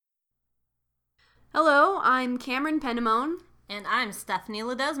Hello, I'm Cameron Penamone. And I'm Stephanie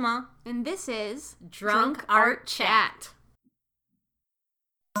Ledesma. And this is Drunk Art Chat.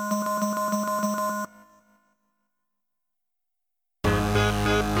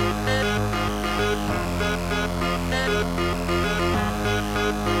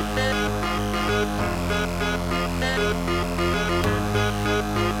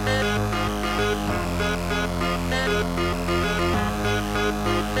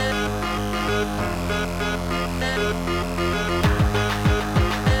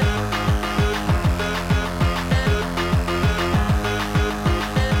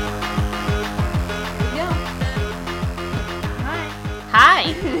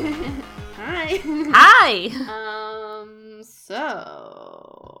 Hi!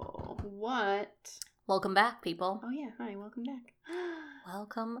 So, what? Welcome back, people. Oh yeah, hi, welcome back.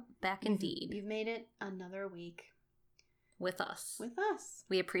 Welcome back indeed. You've made it another week. With us. With us.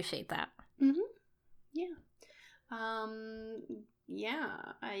 We appreciate that. Mm-hmm. Yeah.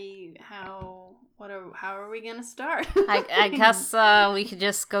 How are we gonna start? I guess we could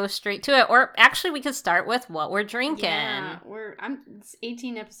just go straight to it. Or actually, we could start with what we're drinking. Yeah, it's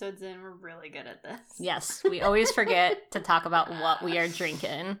 18 episodes in. We're really good at this. Yes, we always forget to talk about what we are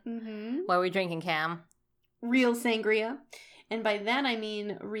drinking. Mm-hmm. What are we drinking, Cam? Real sangria. And by that I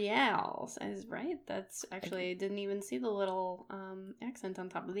mean Reals. Right? That's actually, I didn't even see the little accent on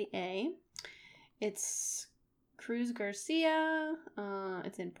top of the A. It's Cruz Garcia.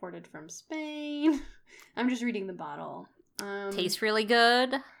 It's imported from Spain. I'm just reading the bottle. Tastes really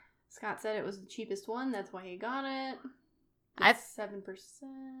good. Scott said it was the cheapest one. That's why he got it. It's 7%.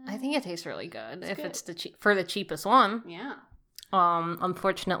 I think it tastes really good. It's for the cheapest one. Yeah.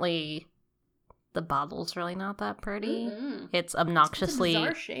 Unfortunately, the bottle's really not that pretty. Mm-hmm. It's obnoxiously it's a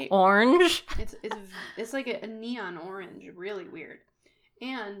bizarre shape. Orange. It's like a neon orange. Really weird.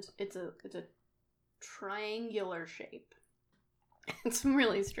 And it's a triangular shape. It's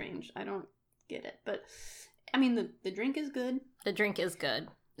really strange. I don't get it. But, I mean, the drink is good. The drink is good.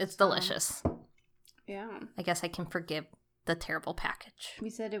 It's delicious. Yeah. I guess I can forgive the terrible package.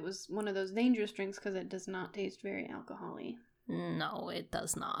 We said it was one of those dangerous drinks because it does not taste very alcohol-y. No, it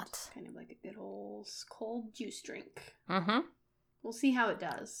does not. It's kind of like a good old cold juice drink. Mm-hmm. We'll see how it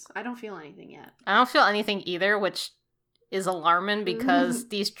does. I don't feel anything yet. I don't feel anything either, which is alarming because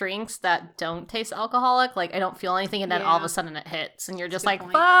these drinks that don't taste alcoholic, like, I don't feel anything, and then all of a sudden it hits, and you're just like,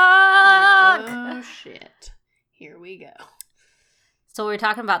 fuck! Like, oh, shit. Here we go. So we're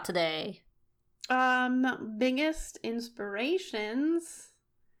talking about today. Biggest inspirations.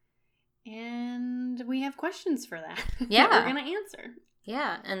 And we have questions for that. Yeah. That we're going to answer.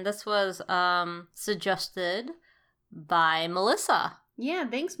 Yeah, and this was suggested by Melissa. Yeah,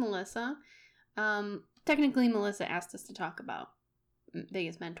 thanks, Melissa. Technically, Melissa asked us to talk about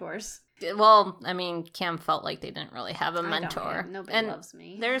biggest mentors. Well, I mean, Cam felt like they didn't really have a mentor. Nobody loves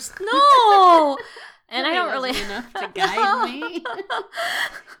me. There's no! And I don't really enough to guide me.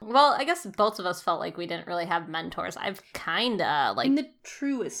 Well, I guess both of us felt like we didn't really have mentors. I've kind of in the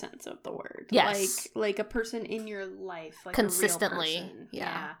truest sense of the word. Yes. Like a person in your life, like consistently. A real person.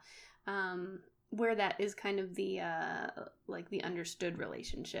 Yeah. Where that is kind of the like the understood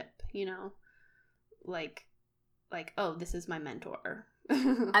relationship, you know? Like, oh, this is my mentor.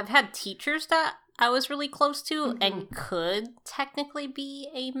 I've had teachers that I was really close to and could technically be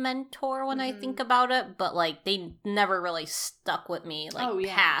a mentor when I think about it, but, like, they never really stuck with me, like,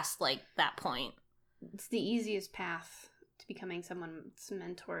 past, like, that point. It's the easiest path to becoming someone's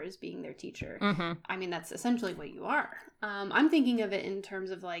mentor is being their teacher. Mm-hmm. I mean, that's essentially what you are. I'm thinking of it in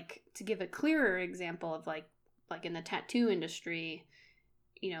terms of, like, to give a clearer example of, like in the tattoo industry,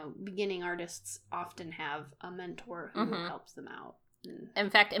 you know, beginning artists often have a mentor who helps them out. In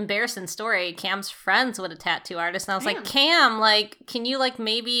fact, embarrassing story, Cam's friends with a tattoo artist, and I was like, Cam, like, can you, like,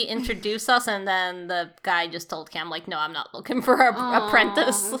 maybe introduce us? And then the guy just told Cam, like, no, I'm not looking for an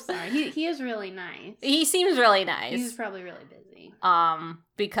apprentice. I'm sorry. He is really nice. He seems really nice. He's probably really busy.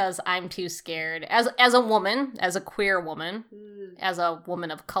 Because I'm too scared. As a woman, as a queer woman, as a woman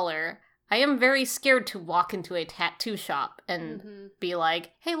of color, I am very scared to walk into a tattoo shop and be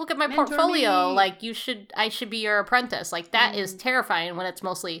like, hey, look at my portfolio. Me. Like, I should be your apprentice. Like, that is terrifying when it's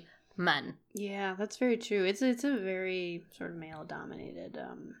mostly men. Yeah, that's very true. It's a very sort of male-dominated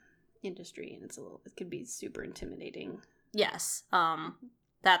industry, and it could be super intimidating. Yes.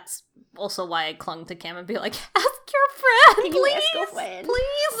 That's also why I clung to Cam and be like, ask your friend,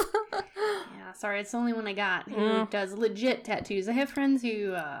 please. Yeah, sorry, it's the only one I got who does legit tattoos. I have friends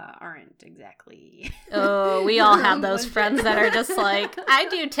who aren't exactly. Oh, we all have those friends that are just like, I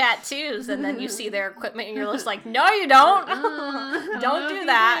do tattoos, and then you see their equipment and you're just like, no, you don't. Don't do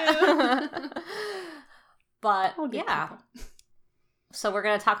that. But All good yeah. people. So we're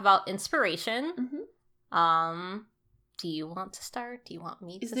going to talk about inspiration. Mm-hmm. Do you want to start? Do you want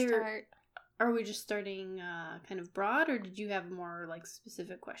me to Is there- start? Are we just starting kind of broad, or did you have more like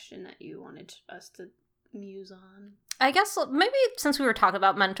specific question that you wanted us to muse on? I guess maybe since we were talking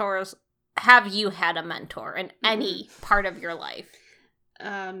about mentors, have you had a mentor in any part of your life?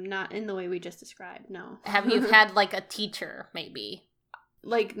 Not in the way we just described, no. Have you had like a teacher, maybe?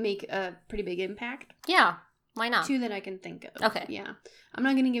 Like make a pretty big impact? Yeah, why not? Two that I can think of. Okay. Yeah. I'm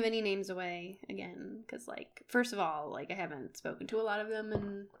not going to give any names away again because, like, first of all, like, I haven't spoken to a lot of them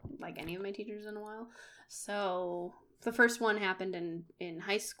and, like, any of my teachers in a while. So the first one happened in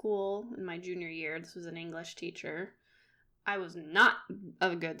high school in my junior year. This was an English teacher. I was not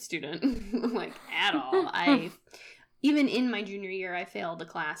a good student, like, at all. Even in my junior year, I failed a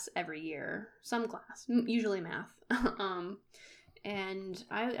class every year. Some class, usually math. And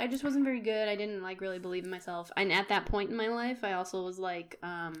I just wasn't very good. I didn't, like, really believe in myself. And at that point in my life, I also was, like,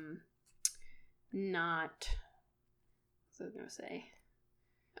 not... What was I going to say?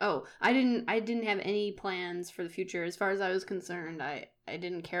 Oh, I didn't have any plans for the future. As far as I was concerned, I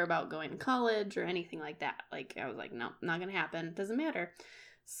didn't care about going to college or anything like that. Like, I was like, no, not going to happen. Doesn't matter.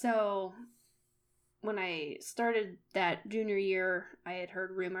 So... when I started that junior year, I had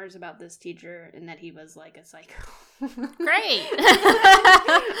heard rumors about this teacher and that he was like a psycho. Great.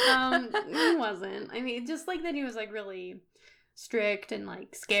 He wasn't. I mean, just like that he was like really strict and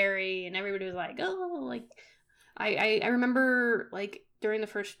like scary, and everybody was like, oh, like I remember like during the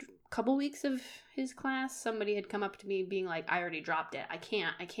first couple weeks of his class, somebody had come up to me being like, I already dropped it. I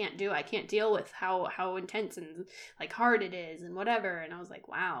can't deal with how intense and like hard it is and whatever. And I was like,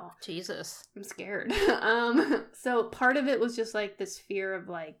 wow, Jesus, I'm scared. So part of it was just like this fear of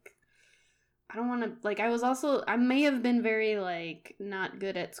like, I don't want to, like, I may have been very like not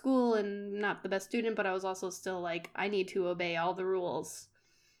good at school and not the best student, but I was also still like, I need to obey all the rules.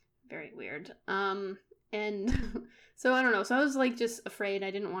 Very weird. And so I don't know. So I was like just afraid.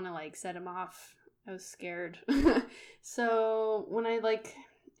 I didn't want to like set him off. I was scared. So when I like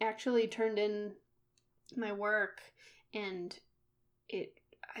actually turned in my work and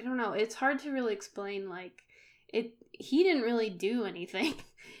I don't know, it's hard to really explain. Like he didn't really do anything.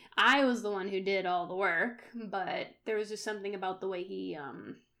 I was the one who did all the work, but there was just something about the way he, how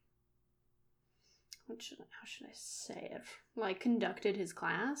should I say it? Like, conducted his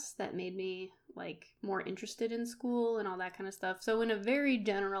class that made me, like, more interested in school and all that kind of stuff. So in a very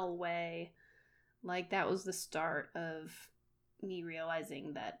general way, like, that was the start of me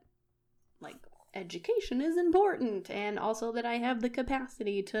realizing that, like, education is important, and also that I have the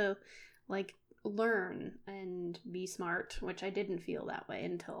capacity to, like, learn and be smart, which I didn't feel that way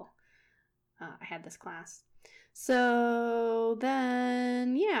until I had this class. So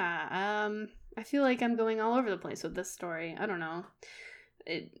then, yeah, I feel like I'm going all over the place with this story. I don't know.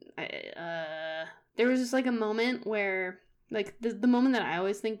 There was just like a moment where, like, the moment that I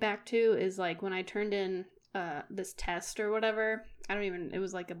always think back to is like when I turned in this test or whatever. It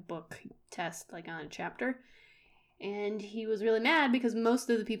was like a book test, like on a chapter. And he was really mad because most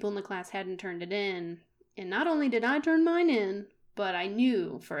of the people in the class hadn't turned it in. And not only did I turn mine in, but I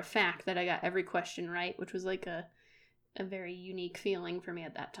knew for a fact that I got every question right, which was like a very unique feeling for me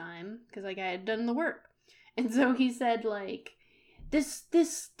at that time, because like I had done the work. And so he said like, this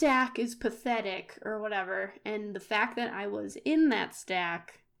stack is pathetic or whatever. And the fact that I was in that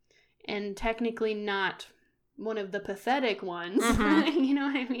stack and technically not one of the pathetic ones, you know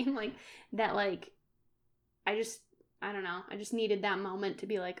what I mean? Like that, like, I don't know. I just needed that moment to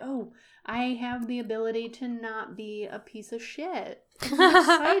be like, oh, I have the ability to not be a piece of shit. It's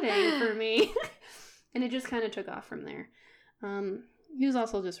exciting for me. And it just kind of took off from there. He was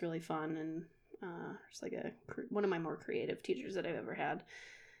also just really fun and just like one of my more creative teachers that I've ever had.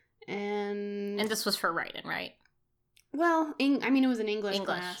 And this was for writing, right? Well, it was an English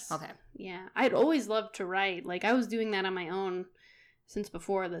class. Okay. Yeah. I'd always loved to write. Like, I was doing that on my own since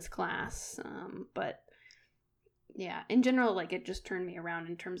before this class. But yeah, in general, like, it just turned me around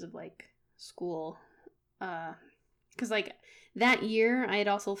in terms of, like, school. Because, like, that year, I had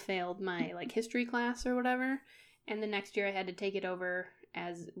also failed my, like, history class or whatever. And the next year, I had to take it over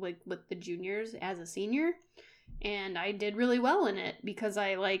as, like, with the juniors as a senior. And I did really well in it because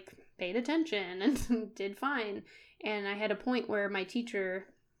I, like, paid attention and did fine. And I had a point where my teacher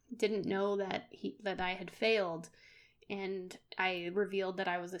didn't know that I had failed. And I revealed that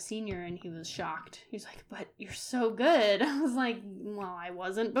I was a senior, and he was shocked. He was like, but you're so good. I was like, well, I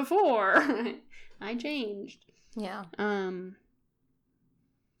wasn't before. I changed. Yeah. I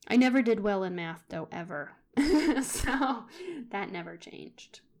never did well in math, though, ever. So that never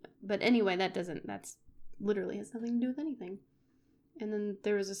changed. But anyway, that's literally has nothing to do with anything. And then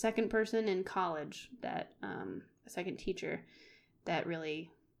there was a second person in college that, a second teacher that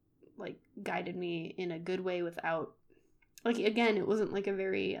really, like, guided me in a good way without, like, again, it wasn't, like, a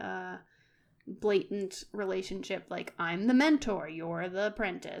very, blatant relationship, like, I'm the mentor, you're the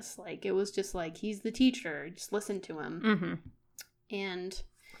apprentice. Like, it was just, like, he's the teacher, just listen to him. Mm-hmm. And,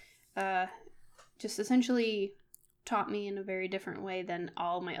 just essentially taught me in a very different way than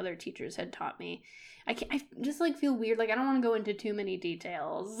all my other teachers had taught me. I just, like, feel weird. Like, I don't want to go into too many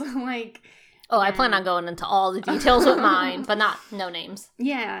details. Like... Oh, I plan on going into all the details with mine, but no names.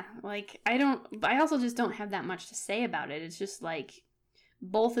 Yeah, like, I also just don't have that much to say about it. It's just, like,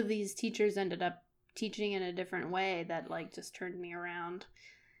 both of these teachers ended up teaching in a different way that, like, just turned me around.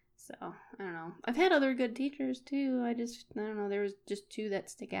 So, I don't know. I've had other good teachers, too. I don't know. There was just two that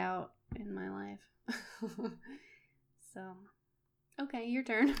stick out in my life. So, okay, your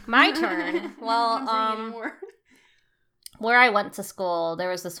turn. My turn. Well, where I went to school, there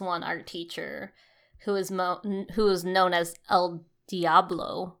was this one art teacher who was known as El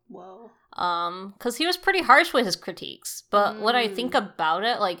Diablo. Whoa. Because he was pretty harsh with his critiques. But when I think about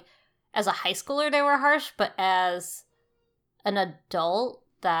it, like, as a high schooler, they were harsh, but as an adult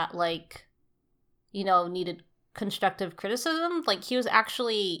that, like, you know, needed constructive criticism, like, he was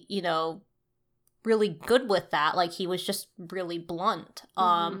actually, you know, really good with that. Like, he was just really blunt.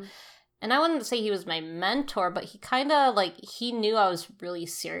 And I wouldn't say he was my mentor, but he kind of, like, he knew I was really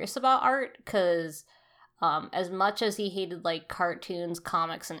serious about art, because as much as he hated, like, cartoons,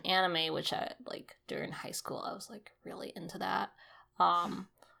 comics, and anime, which I, like, during high school, I was, like, really into that,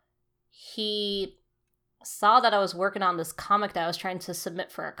 he saw that I was working on this comic that I was trying to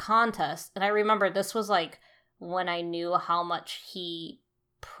submit for a contest, and I remember this was, like, when I knew how much he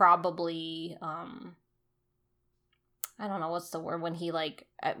probably, I don't know what's the word, when he, like,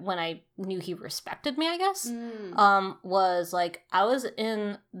 when I knew he respected me, I guess, was, like, I was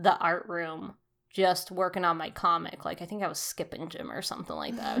in the art room just working on my comic. Like, I think I was skipping gym or something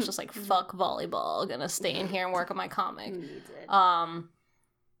like that. I was just like, fuck volleyball, gonna stay in here and work on my comic.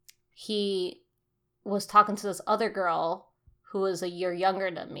 He was talking to this other girl who was a year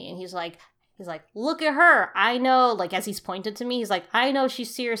younger than me, and he's like, look at her, I know, like, as he's pointed to me, he's like, I know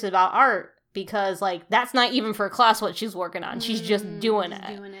she's serious about art, because, like, that's not even for class what she's working on. She's just doing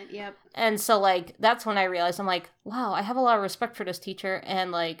it. Doing it, yep. And so, like, that's when I realized, I'm like, wow, I have a lot of respect for this teacher,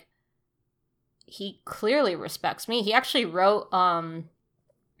 and, like, he clearly respects me. He actually wrote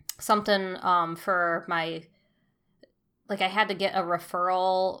something for my, like, I had to get a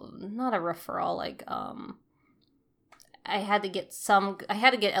referral, not a referral, like, I had to get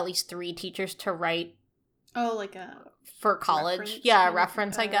at least 3 teachers to write. Oh, like a... For college. Reference? Yeah, a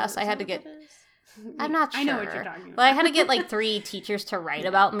reference, I guess. I had to get... I'm not sure. I know what you're talking about. But I had to get, like, 3 teachers to write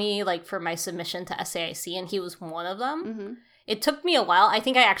about me, like, for my submission to SAIC, and he was one of them. Mm-hmm. It took me a while. I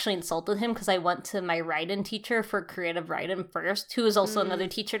think I actually insulted him because I went to my write-in teacher for creative write-in first, who is also another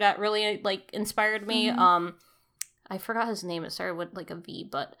teacher that really, like, inspired me. I forgot his name. It started with, like, a V,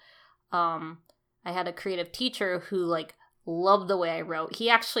 but I had a creative teacher who, like, loved the way I wrote. He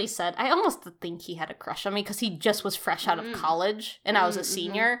actually said, I almost think he had a crush on me because he just was fresh out of college and I was a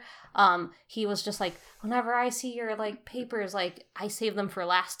senior. He was just like, whenever I see your, like, papers, like, I save them for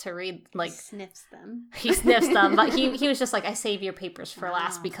last to read. Like, sniffs them. He sniffs them, but he was just like, I save your papers for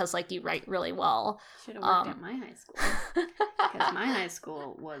last because, like, you write really well. Should have worked at my high school. Because my high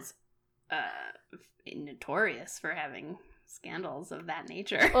school was notorious for having scandals of that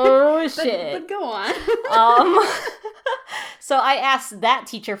nature. Oh, shit. But go on. So I asked that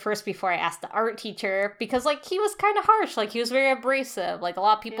teacher first before I asked the art teacher because, like, he was kind of harsh. Like, he was very abrasive. Like, a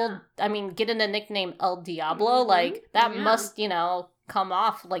lot of people, I mean, getting the nickname El Diablo, like, that must, you know, come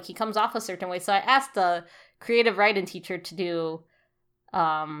off. Like, he comes off a certain way. So I asked the creative writing teacher to do,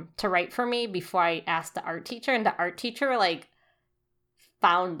 to write for me before I asked the art teacher. And the art teacher, like,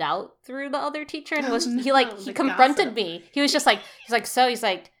 found out through the other teacher. And he confronted gossip. Me. He was just like, he's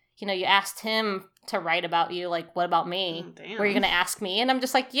like, you know, you asked him to write about you, like, what about me? Were you gonna ask me? And I'm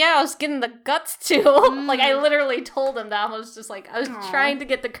just like, yeah, I was getting the guts to. Like, I literally told him that. I was just like, I was trying to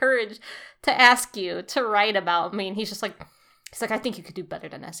get the courage to ask you to write about me. And he's like, I think you could do better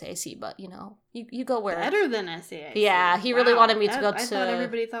than SAIC, but, you know, you go where... Better than SAIC? Yeah, he really wanted me to go to... I thought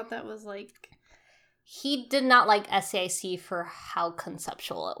everybody thought that was, like... He did not like SAIC for how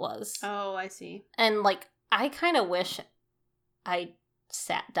conceptual it was. Oh, I see. And, like, I kind of wish I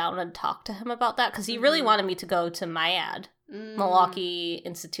sat down and talked to him about that because he really wanted me to go to MIAD, Milwaukee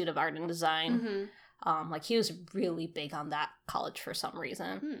Institute of Art and Design. Like, he was really big on that college for some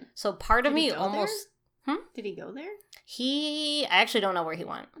reason. So part of me almost... Did he go there? I actually don't know where he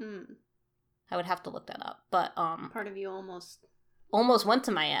went. I would have to look that up. But part of you almost went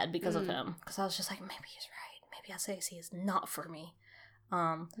to my ed because of him. Because I was just like, maybe he's right. Maybe SAIC is not for me.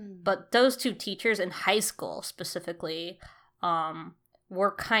 But those two teachers in high school specifically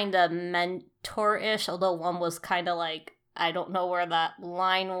were kind of mentor-ish, although one was kind of like, I don't know where that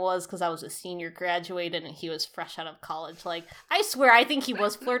line was because I was a senior graduated and he was fresh out of college. Like, I swear, I think he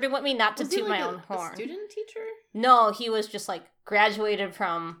was flirting with me, not to toot my own horn. A student teacher? No, he was just like graduated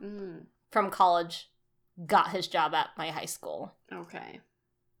from college, got his job at my high school. Okay.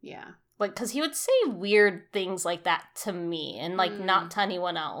 Yeah. Like, because he would say weird things like that to me and, like, not to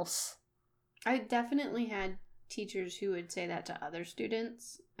anyone else. I definitely had teachers who would say that to other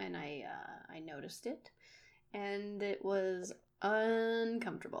students, and I noticed it. And it was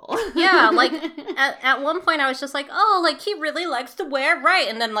uncomfortable. Yeah, like, at one point I was just like, oh, like, he really likes to wear right.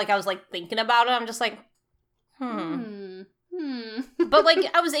 And then, like, I was, like, thinking about it. I'm just like, But, like,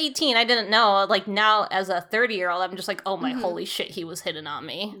 I was 18. I didn't know. Like, now as a 30-year-old, I'm just like, oh my holy shit, he was hitting on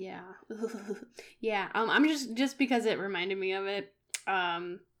me. Yeah. Yeah. I'm just because it reminded me of it.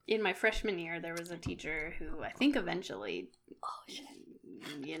 In my freshman year, there was a teacher who I think eventually,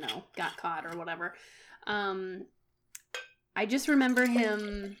 got caught or whatever. I just remember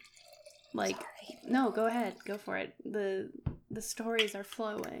him, like, no, go ahead, go for it. The stories are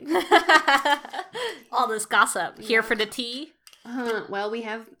flowing. All this gossip. Yeah. Here for the tea? Well, we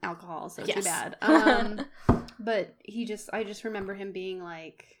have alcohol, so yes. Too bad. But I just remember him being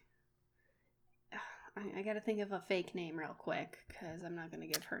like, I gotta think of a fake name real quick, because I'm not gonna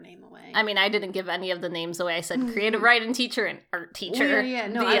give her name away. I mean, I didn't give any of the names away. I said creative writing teacher and art teacher. Well, yeah,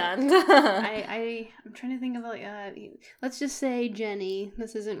 no, the end. I'm trying to think of, like, let's just say Jenny.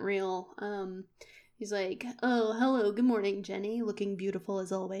 This isn't real. He's like, oh, hello, good morning, Jenny. Looking beautiful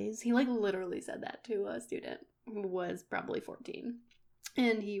as always. He, like, literally said that to a student who was probably 14.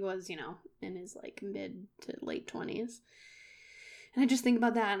 And he was, in his, like, mid to late 20s. And I just think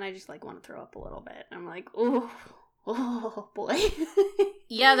about that, and I just, like, want to throw up a little bit. I'm like, oh boy.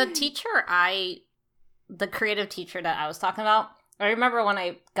 Yeah, the creative teacher that I was talking about, I remember when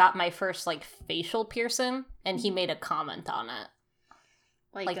I got my first, like, facial piercing, and he made a comment on it.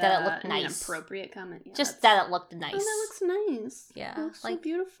 Like that it looked nice. An appropriate comment. Yeah, just that it looked nice. Oh, that looks nice. Yeah. It looks so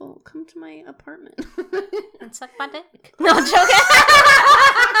beautiful. Come to my apartment. And suck my dick. No, I'm joking.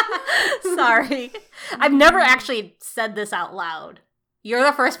 Sorry. I've never actually said this out loud. You're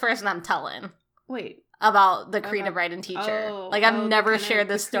the first person I'm telling. Wait. About the creative writing teacher. I've never shared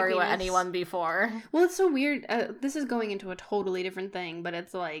this story with anyone before. Well, it's so weird. This is going into a totally different thing, but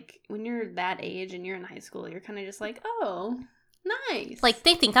it's like, when you're that age and you're in high school, you're kind of just like, oh, nice. Like,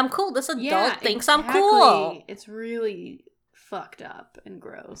 they think I'm cool. This adult thinks I'm cool. It's really fucked up and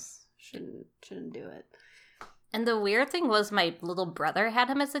gross. Shouldn't do it. And the weird thing was my little brother had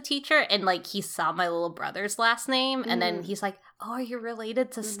him as a teacher, and, like, he saw my little brother's last name, and then he's like, oh, are you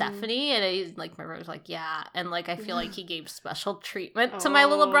related to Stephanie? And he's like, my brother's like, yeah. And, like, I feel like he gave special treatment to my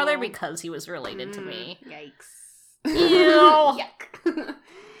little brother because he was related to me. Yikes. Ew. Yuck.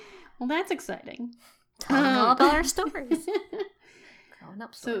 Well, that's exciting. Tell them all about our stories. Growing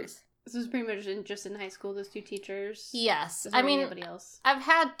up stories. So this was pretty much just in high school, those two teachers? Yes. I mean, anybody else? I've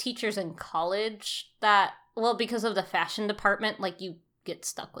had teachers in college that, well, because of the fashion department, like, you get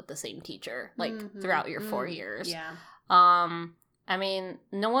stuck with the same teacher, like, throughout your 4 years. Yeah. I mean,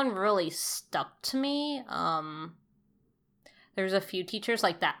 no one really stuck to me. There's a few teachers,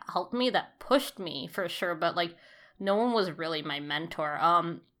 like, that helped me, that pushed me, for sure, but, like, no one was really my mentor.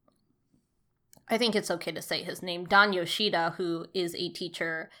 I think it's okay to say his name, Don Yoshida, who is a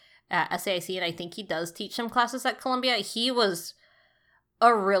teacher at SAIC, and I think he does teach some classes at Columbia. He was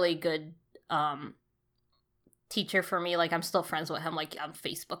a really good teacher for me. Like, I'm still friends with him, like, on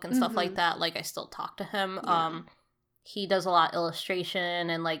Facebook and stuff like that. Like, I still talk to him. Yeah. He does a lot of illustration,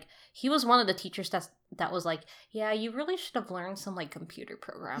 and, like, he was one of the teachers that was like, yeah, you really should have learned some, like, computer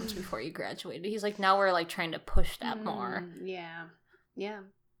programs before you graduated. He's like, now we're, like, trying to push that more. Yeah.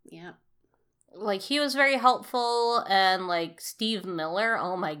 Like, he was very helpful, and, like, Steve Miller,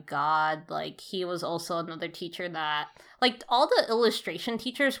 oh my god, like, he was also another teacher that, like, all the illustration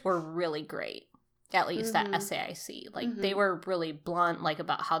teachers were really great, at least at SAIC. Like, they were really blunt, like,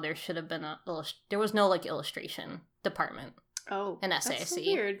 about how there should have been there was no, like, illustration department in SAIC. That's so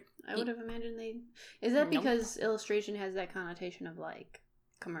weird. I would have imagined is that because illustration has that connotation of, like,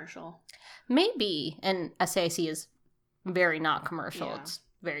 commercial? Maybe, and SAIC is very not commercial. Yeah. It's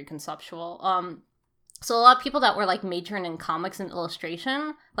very conceptual. So a lot of people that were, like, majoring in comics and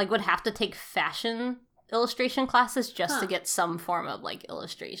illustration, like, would have to take fashion illustration classes just to get some form of, like,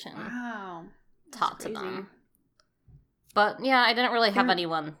 illustration taught to them. But yeah, I didn't really have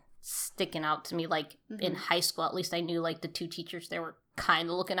anyone sticking out to me. Like, in high school, at least I knew, like, the 2 teachers, they were kind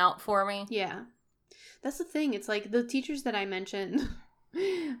of looking out for me. Yeah. That's the thing. It's like the teachers that I mentioned,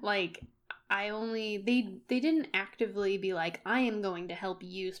 like, they didn't actively be like, I am going to help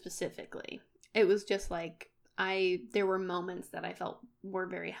you specifically. It was just like, there were moments that I felt were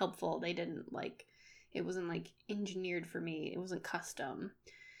very helpful. They didn't, like, it wasn't, like, engineered for me. It wasn't custom.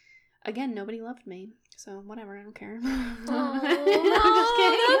 Again, nobody loved me, so whatever, I don't care. Oh, I'm just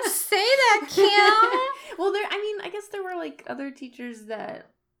kidding. Don't say that, Kim. Well, I guess there were, like, other teachers that,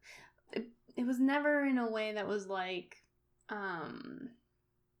 it was never in a way that was, like,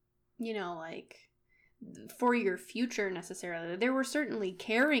 you know, like, for your future necessarily. There were certainly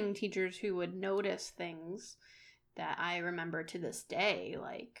caring teachers who would notice things that I remember to this day,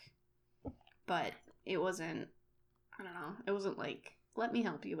 like, but it wasn't, I don't know, it wasn't like, let me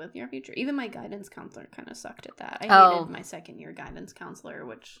help you with your future. Even my guidance counselor kind of sucked at that. I hated my second year guidance counselor,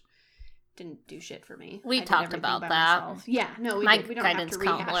 which didn't do shit for me. We talked about that. Myself. Yeah, no, we my did. We don't guidance have to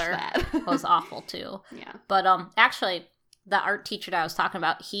rehash counselor that. was awful too. Yeah. But actually, the art teacher that I was talking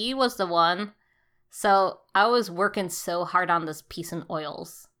about, he was the one. So I was working so hard on this piece in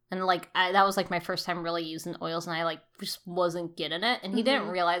oils. And, like, that was, like, my first time really using oils, and I, like, just wasn't getting it. And he didn't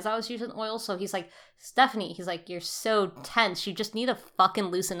realize I was using oils, so he's like, Stephanie, he's like, you're so tense. You just need to fucking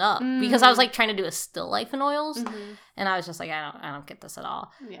loosen up. Because I was, like, trying to do a still life in oils. And I was just like, I don't get this at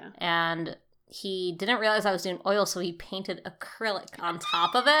all. Yeah. And he didn't realize I was doing oils, so he painted acrylic on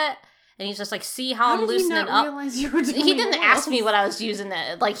top of it. And he's just like, see how I'm loosening up? You were doing he didn't oils? ask me what I was using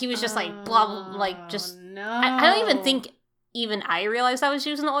it. Like, he was just like, blah, blah, like, just... No. I don't even think even I realized I was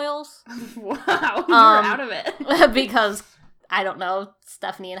using oils. Wow, you were out of it. Because, I don't know,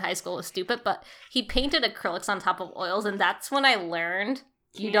 Stephanie in high school was stupid, but he painted acrylics on top of oils, and that's when I learned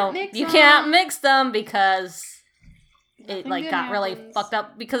you can't mix them because it, like, got really fucked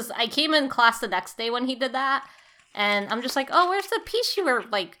up. Because I came in class the next day when he did that, and I'm just like, oh, where's the piece you were,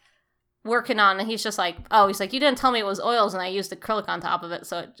 like, working on? And he's just like, you didn't tell me it was oils, and I used acrylic on top of it,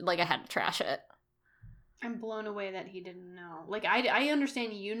 so, like, I had to trash it. I'm blown away that he didn't know. Like, I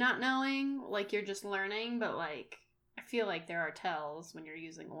understand you not knowing, like, you're just learning, but, like, I feel like there are tells when you're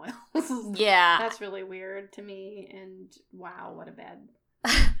using oils. Yeah. That's really weird to me, and wow, what a bad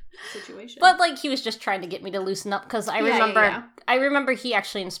situation. But, like, he was just trying to get me to loosen up, because I remember he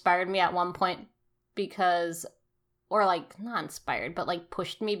actually inspired me at one point because, or, like, not inspired, but, like,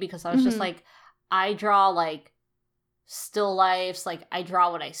 pushed me because I was just like, I draw, like, still lifes, like, I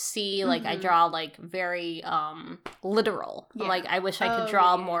draw what I see, like, I draw, like, very literal. Yeah. Like, I wish I could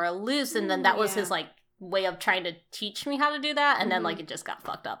draw more loose, and then that was his, like, way of trying to teach me how to do that, and then, like, it just got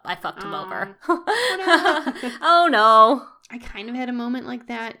fucked up. I fucked him over. Oh no. I kind of had a moment like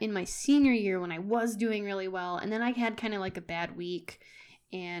that in my senior year when I was doing really well, and then I had kind of, like, a bad week,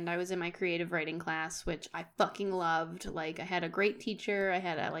 and I was in my creative writing class, which I fucking loved. Like, I had a great teacher. I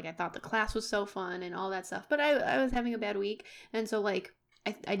thought the class was so fun and all that stuff. But I was having a bad week. And so, like,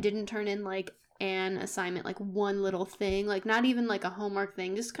 I didn't turn in, like, an assignment, like, one little thing. Like, not even, like, a homework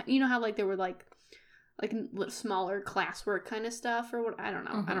thing. Just, you know how, like, there were, like smaller classwork kind of stuff or what? I don't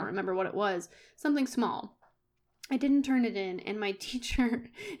know. I don't remember what it was. Something small. I didn't turn it in. And my teacher,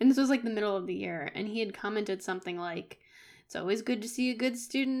 and this was, like, the middle of the year, and he had commented something like, it's always good to see a good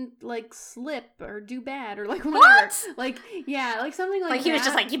student, like, slip or do bad or, like, whatever. What? Like, yeah, like, something like that. Like, he was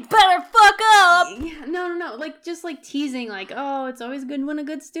just like, you better fuck up! Yeah, no. Like, just, like, teasing, like, oh, it's always good when a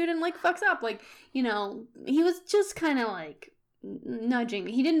good student, like, fucks up. Like, you know, he was just kind of, like, nudging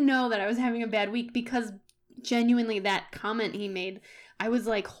me. He didn't know that I was having a bad week because genuinely that comment he made, I was,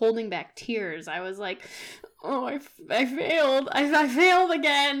 like, holding back tears. I was like, oh, I failed. I failed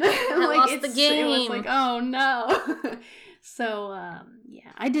again. I lost the game. It was like, oh, no. So, yeah,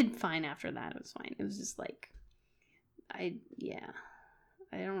 I did fine after that. It was fine. It was just like, I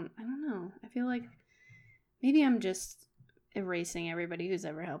don't know. I feel like maybe I'm just erasing everybody who's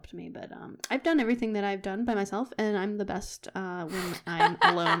ever helped me, but I've done everything that I've done by myself, and I'm the best when I'm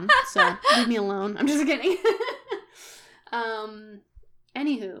alone. So leave me alone. I'm just kidding.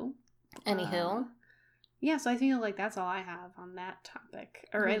 Anywho. Yeah, so I feel like that's all I have on that topic,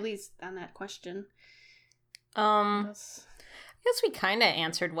 or at least on that question. I guess we kind of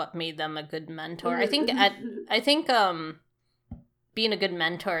answered what made them a good mentor. I think being a good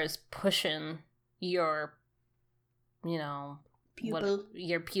mentor is pushing your, you know,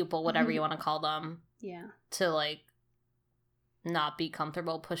 your pupil, whatever you want to call them. Yeah. To, like, not be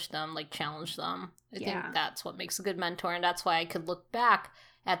comfortable, push them, like, challenge them. I think that's what makes a good mentor, and that's why I could look back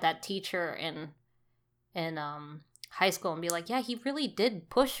at that teacher in high school and be like, yeah, he really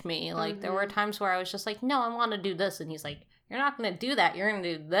did push me. Like, there were times where I was just like, no, I want to do this, and he's like, You're not going to do that. You're going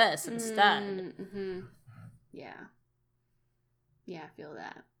to do this instead. Mm-hmm. Yeah. Yeah, I feel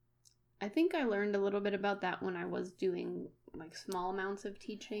that. I think I learned a little bit about that when I was doing like small amounts of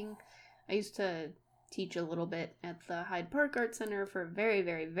teaching. I used to teach a little bit at the Hyde Park Art Center for a very,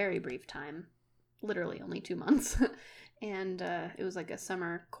 very, very brief time. Literally only 2 months. And it was like a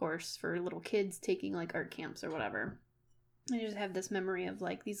summer course for little kids taking like art camps or whatever. I just have this memory of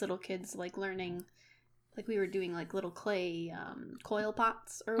like these little kids like learning, like we were doing like little clay coil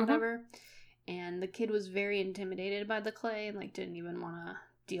pots or whatever. And the kid was very intimidated by the clay and like didn't even want to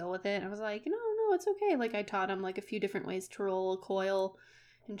deal with it. I was like, no, it's okay. Like I taught him like a few different ways to roll a coil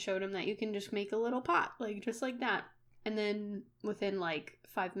and showed him that you can just make a little pot, like just like that. And then within like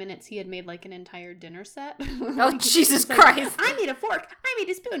 5 minutes, he had made like an entire dinner set. Oh, Jesus Christ. I made a fork. I made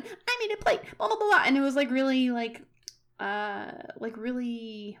a spoon. I made a plate. Blah, blah, blah. And it was like really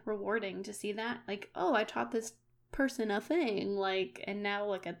really rewarding to see that. Like, oh, I taught this person a thing. Like, and now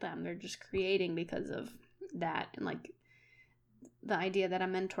look at them. They're just creating because of that. And like the idea that a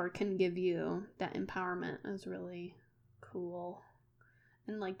mentor can give you that empowerment is really cool.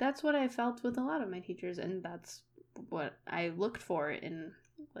 And like that's what I felt with a lot of my teachers, and that's what I looked for in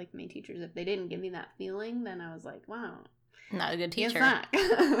like my teachers. If they didn't give me that feeling, then I was like, wow, not a good teacher.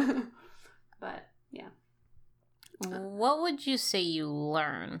 But yeah. What would you say you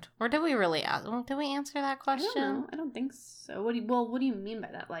learned? Or did we really ask? Did we answer that question? I don't know. I don't think so. What do you mean by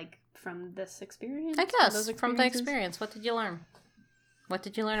that? Like from this experience? I guess from the experience. What did you learn? What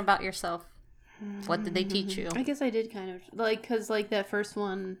did you learn about yourself? What did they teach you? I guess I did kind of like, because like that first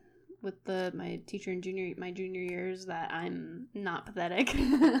one with my teacher in my junior years, that I'm not pathetic.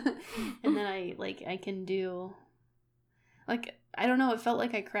 And then I can do, like, I don't know, it felt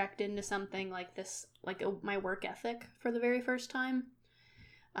like I cracked into something like this, like my work ethic for the very first time.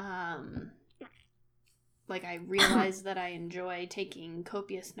 Like I realized that I enjoy taking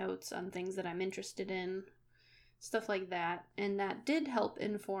copious notes on things that I'm interested in, stuff like that. And that did help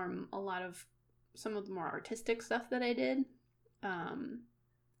inform a lot of some of the more artistic stuff that I did.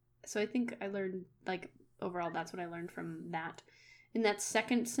 So I think I learned, like, overall, that's what I learned from that. In that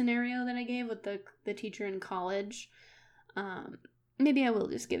second scenario that I gave with the teacher in college, maybe I will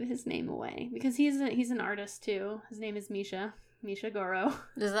just give his name away, because he's an artist too. His name is Misha Goro.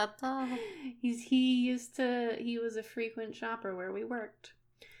 Is that the... He was a frequent shopper where we worked.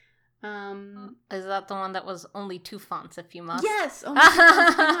 Is that the one that was only 2 fonts, if you must? Yes! Only 2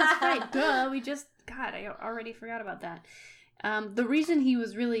 fonts, right. Duh, God, I already forgot about that. The reason he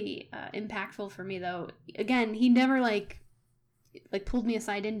was really impactful for me, though, again, he never, like pulled me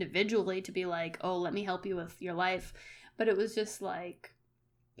aside individually to be like, oh, let me help you with your life. But it was just, like,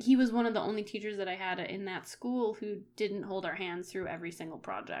 he was one of the only teachers that I had in that school who didn't hold our hands through every single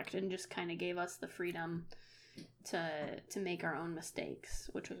project and just kind of gave us the freedom to make our own mistakes,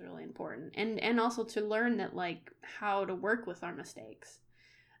 which was really important. And also to learn that, like, how to work with our mistakes.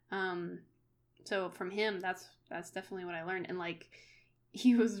 So from him, that's definitely what I learned. And, like,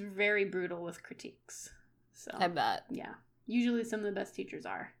 he was very brutal with critiques. So I bet. Yeah. Usually some of the best teachers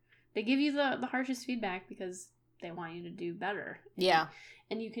are. They give you the harshest feedback because they want you to do better. Yeah.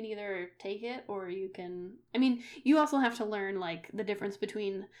 And you can either take it or you can... I mean, you also have to learn, like, the difference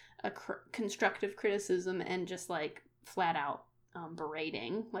between a constructive criticism and just, like, flat out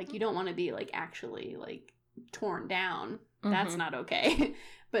berating. Like, you don't want to be, like, actually, like, torn down. That's not okay.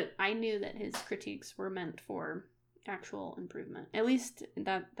 But I knew that his critiques were meant for actual improvement. At least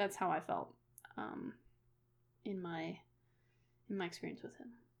that's how I felt in my experience with him.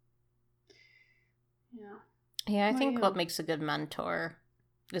 Yeah. Yeah, I think what makes a good mentor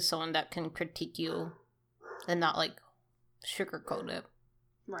is someone that can critique you and not, like, sugarcoat it.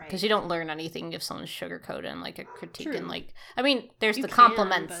 Right. Because you don't learn anything if someone's sugarcoating, like, a critique. True. And, like, I mean, there's the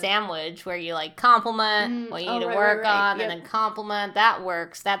compliment sandwich where you, like, compliment what you need to work on, and then compliment. That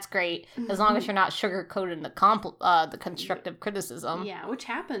works. That's great. As long as you're not sugarcoating the constructive criticism. Yeah, which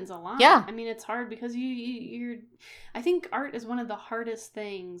happens a lot. Yeah. I mean, it's hard because you're... I think art is one of the hardest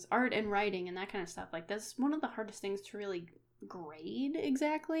things, art and writing and that kind of stuff. Like, that's one of the hardest things to really grade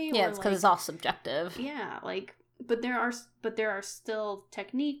exactly. Yeah, it's because, like, it's all subjective. Yeah, like... But there are still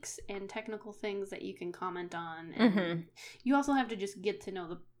techniques and technical things that you can comment on, and you also have to just get to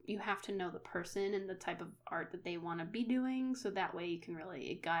know you have to know the person and the type of art that they want to be doing, so that way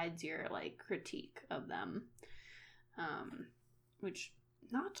it guides your, like, critique of them, which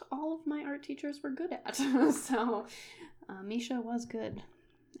not all of my art teachers were good at. So Misha was good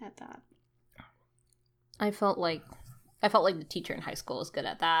at that. I felt like the teacher in high school was good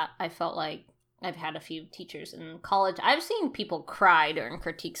at that. I felt like I've had a few teachers in college. I've seen people cry during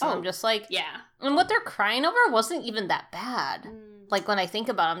critiques, and I'm just like, yeah. And what they're crying over wasn't even that bad. Like, when I think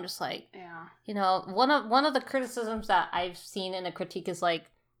about it, I'm just like, yeah. You know, one of the criticisms that I've seen in a critique is like,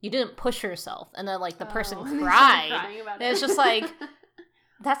 you didn't push yourself, and then like the person cried. It's just like,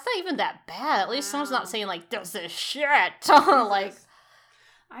 that's not even that bad. At least someone's not saying like, this is shit. Like,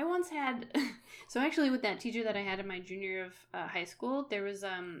 I once had. So actually, with that teacher that I had in my junior year of high school, there was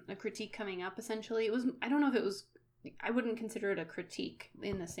a critique coming up, essentially. It was, I don't know if it was, I wouldn't consider it a critique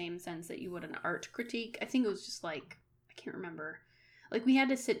in the same sense that you would an art critique. I think it was just like, I can't remember. Like, we had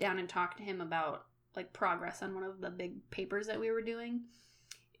to sit down and talk to him about, like, progress on one of the big papers that we were doing.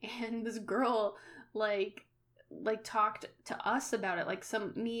 And this girl, like talked to us about it. Like,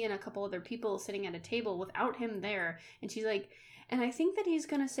 me and a couple other people sitting at a table without him there. And she's like, and I think that he's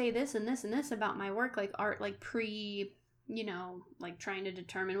going to say this and this and this about my work, like art, like you know, like trying to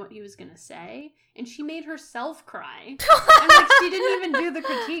determine what he was going to say. And she made herself cry. And like, she didn't even do the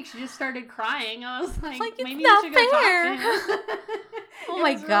critique. She just started crying. I was like maybe you should go talk to him. Oh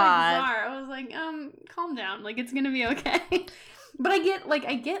my God. Really bizarre. I was like, calm down. Like, it's going to be okay. But I get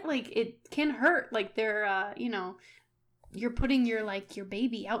like it can hurt. Like, they're, you know, you're putting your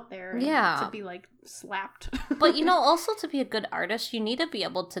baby out there to be like slapped. But you know, also to be a good artist, you need to be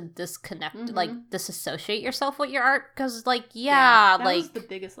able to disconnect, like disassociate yourself with your art, because like that like was the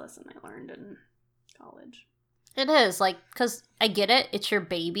biggest lesson I learned in college. It is, like, because I get it, it's your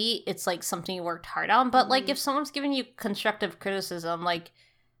baby, it's like something you worked hard on, but like if someone's giving you constructive criticism, like,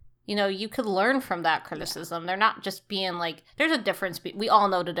 you know, you could learn from that criticism. They're not just being like, there's a difference. We all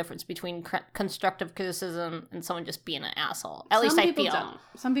know the difference between constructive criticism and someone just being an asshole. At least I feel.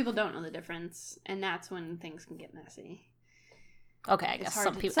 Some people don't know the difference, and that's when things can get messy. Okay, I guess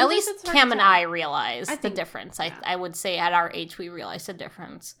some people. At least Cam and I realize the difference. Yeah. I would say at our age we realize the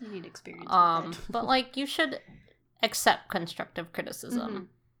difference. You need experience. But like, you should accept constructive criticism.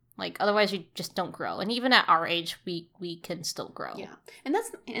 Like, otherwise you just don't grow. And even at our age, we can still grow. Yeah.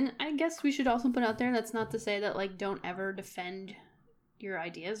 And I guess we should also put out there, that's not to say that, like, don't ever defend your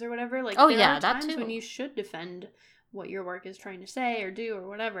ideas or whatever. Like, there are times when you should defend what your work is trying to say or do or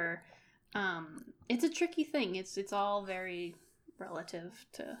whatever. It's a tricky thing. It's all very relative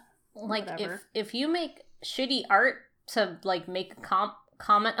to like, whatever. If you make shitty art to, like, make a comment.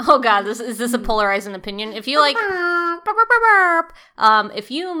 Oh God, is this a polarizing opinion? If you like,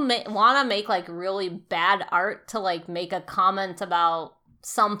 if you want to make like really bad art to like make a comment about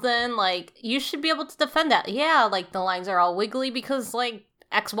something, like, you should be able to defend that. Yeah, like the lines are all wiggly because like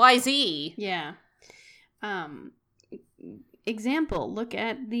XYZ. Yeah. Example: look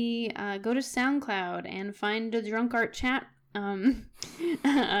at the go to SoundCloud and find the Drunk Art Chat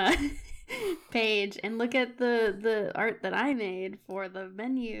page and look at the art that I made for the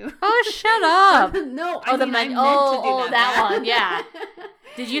menu. Oh, shut up! No, the menu. That one. Yeah.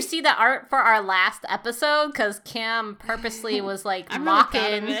 Did you see the art for our last episode? Because Cam purposely was like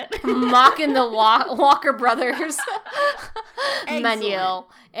mocking the Walker Brothers menu,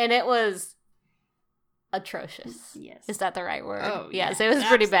 and it was atrocious. Yes. Is that the right word? Oh, yes. It was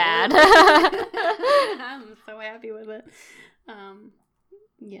pretty bad. I'm so happy with it.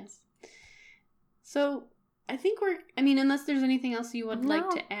 Yes. So, I think unless there's anything else you would like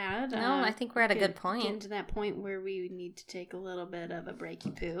to add. No, I think we're at a good point. Get into that point where we need to take a little bit of a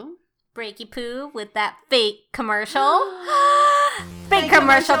breaky poo. Breaky poo with that fake commercial. Fake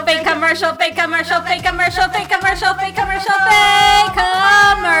commercial, fake commercial, fake commercial, fake commercial, fake commercial, fake commercial, fake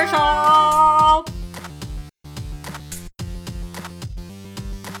commercial.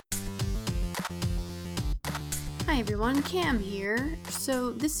 Hi everyone, Cam here.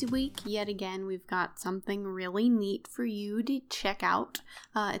 So this week, yet again, we've got something really neat for you to check out.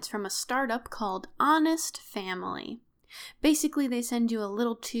 It's from a startup called Honest Family. Basically, they send you a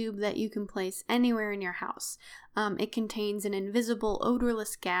little tube that you can place anywhere in your house. It contains an invisible,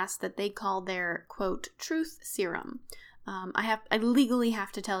 odorless gas that they call their, quote, truth serum. I legally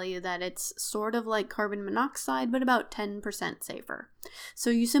have to tell you that it's sort of like carbon monoxide, but about 10% safer. So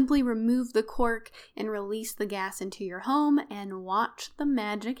you simply remove the cork and release the gas into your home and watch the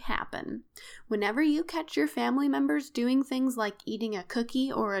magic happen. Whenever you catch your family members doing things like eating a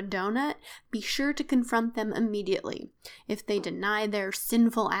cookie or a donut, be sure to confront them immediately. If they deny their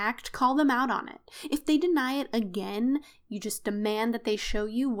sinful act, call them out on it. If they deny it again, you just demand that they show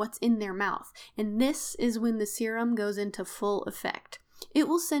you what's in their mouth. And this is when the serum goes into full effect. It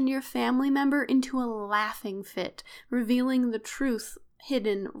will send your family member into a laughing fit, revealing the truth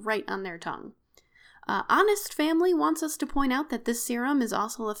hidden right on their tongue. Honest Family wants us to point out that this serum is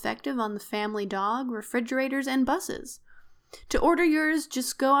also effective on the family dog, refrigerators, and buses. To order yours,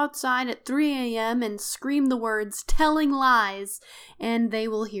 just go outside at 3 a.m. and scream the words "telling lies," and they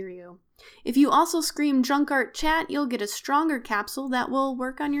will hear you. If you also scream "Drunk Art Chat," you'll get a stronger capsule that will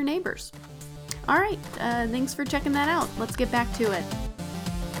work on your neighbors. All right, thanks for checking that out. Let's get back to it.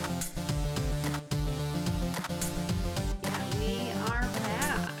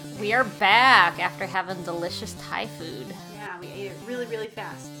 We are back after having delicious Thai food. Yeah, we ate it really, really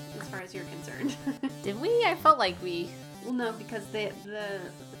fast, as far as you're concerned. Did we? I felt like we... Well, no, because the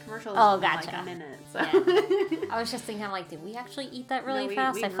commercial is gotcha. like a minute. So. Yeah. I was just thinking, I'm like, did we actually eat that really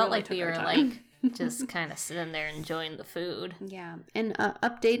fast? We I felt really like we were like just kind of sitting there enjoying the food. Yeah, and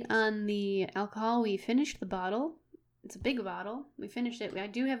update on the alcohol. We finished the bottle. It's a big bottle. We finished it. I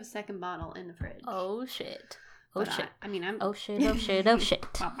do have a second bottle in the fridge. Oh shit. Oh shit. I'm... Oh shit, oh shit, oh shit.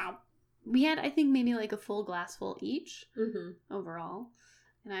 We had, I think, maybe like a full glassful each overall.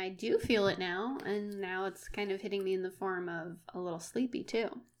 And I do feel it now. And now it's kind of hitting me in the form of a little sleepy, too.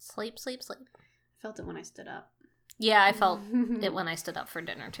 Sleep, sleep, sleep. I felt it when I stood up. Yeah, I felt it when I stood up for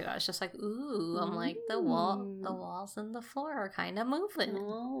dinner, too. I was just like, ooh. I'm like, the walls and the floor are kind of moving. A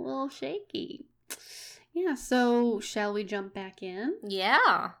little shaky. Yeah, so shall we jump back in?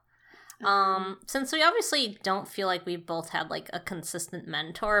 Yeah. Since we obviously don't feel like we've both had like a consistent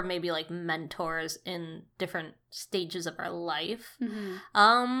mentor, maybe like mentors in different stages of our life.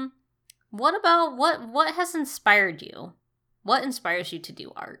 What about what has inspired you? What inspires you to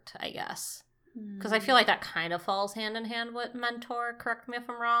do art, I guess? Because I feel like that kind of falls hand in hand with mentor. Correct me if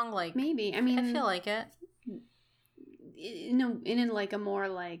I'm wrong. Like maybe. I mean, I feel like it. In like a more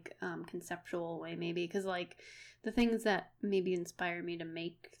like conceptual way, maybe, because like the things that maybe inspire me to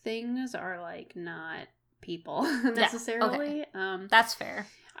make things are like not people necessarily. Yeah, okay. That's fair.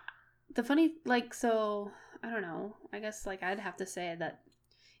 The funny, like, so I don't know. I guess like I'd have to say that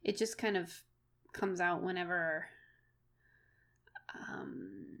it just kind of comes out whenever.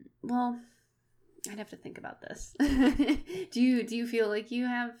 Well, I'd have to think about this. Do you feel like you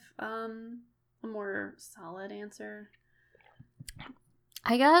have a more solid answer?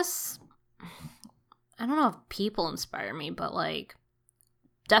 I guess I don't know if people inspire me, but like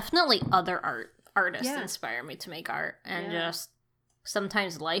definitely other artists inspire me to make art, and just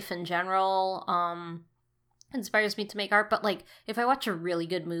sometimes life in general inspires me to make art. But like if I watch a really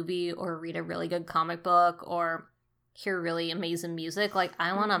good movie or read a really good comic book or hear really amazing music, like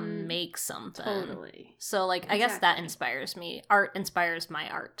I want to make something. Totally. So like I guess that inspires me. Art inspires my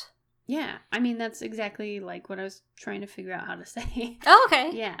art. Yeah, I mean that's exactly like what I was trying to figure out how to say. Oh,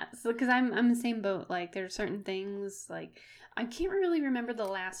 okay. Yeah, so because I'm the same boat. Like there are certain things like I can't really remember the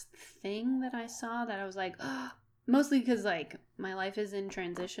last thing that I saw that I was like, oh, mostly because like my life is in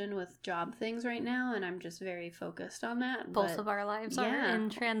transition with job things right now, and I'm just very focused on that. Both of our lives are in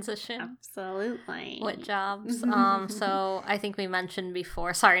transition. Absolutely. What jobs? So I think we mentioned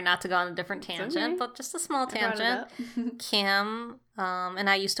before. Sorry, not to go on a different tangent, but just a small tangent. Cam and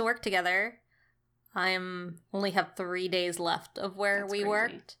I used to work together. I only have 3 days left of where we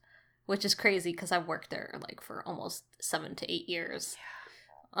worked, which is crazy because I've worked there like for almost 7 to 8 years.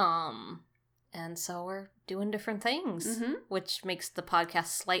 Yeah. And so we're doing different things, which makes the podcast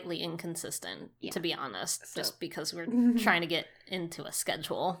slightly inconsistent, to be honest, just because we're trying to get into a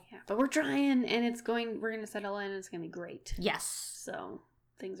schedule. Yeah, but we're trying, and we're going to settle in, and it's going to be great. Yes. So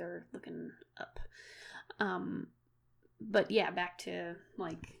things are looking up. But yeah, back to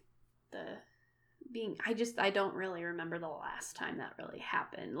like I don't really remember the last time that really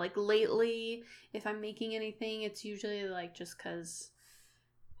happened. Like lately, if I'm making anything, it's usually like just because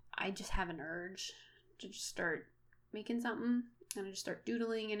I just have an urge to just start making something, and I just start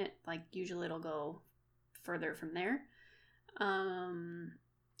doodling, and it like usually it'll go further from there.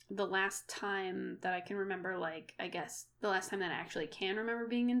 The last time that I can remember, like I guess the last time that I actually can remember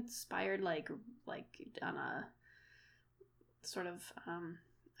being inspired, like on a sort of I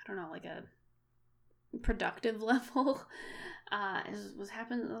don't know, like a productive level, was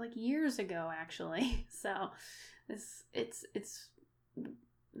happened like years ago actually. So it's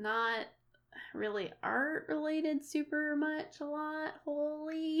not really art related super much a lot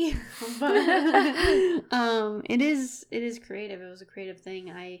wholly, but it is creative. It was a creative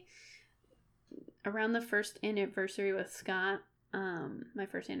thing. Around the first anniversary with Scott, my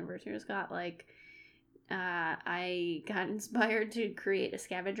first anniversary with Scott, like I got inspired to create a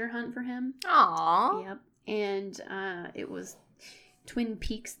scavenger hunt for him. Aww. Yep. And it was Twin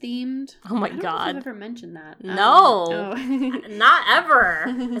Peaks themed. Oh my I don't god. know if I've ever mentioned that. No. Not ever.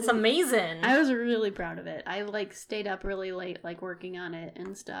 It's amazing. I was really proud of it. I like stayed up really late like working on it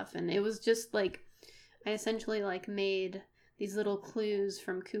and stuff, and it was just like I essentially like made these little clues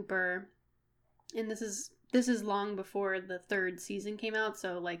from Cooper. And this is this is long before the third season came out,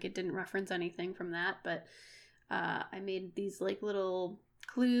 so like it didn't reference anything from that, but I made these like little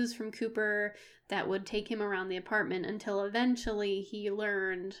clues from Cooper that would take him around the apartment until eventually he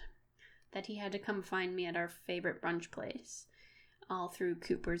learned that he had to come find me at our favorite brunch place, all through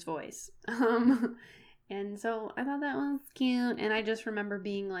Cooper's voice. And so I thought that was cute, and I just remember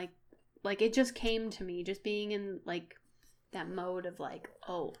being like it just came to me, just being in like that mode of like,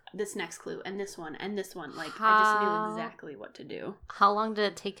 oh, this next clue and this one and this one. Like I just knew exactly what to do. How long did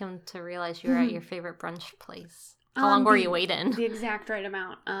it take him to realize you were at your favorite brunch place? How long were you waiting? The exact right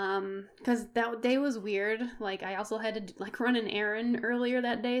amount. Because that day was weird. Like I also had to like run an errand earlier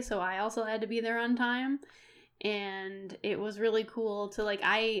that day, so I also had to be there on time. And it was really cool to like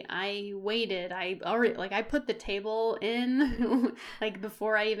I waited. I already like I put the table in like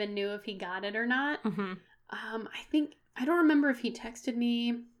before I even knew if he got it or not. Mm-hmm. I don't remember if he texted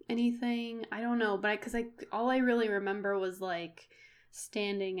me anything. I don't know, but because all I really remember was like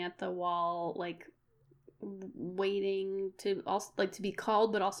standing at the wall, like waiting to also like to be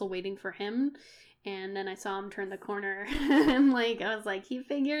called, but also waiting for him. And then I saw him turn the corner, and like I was like, he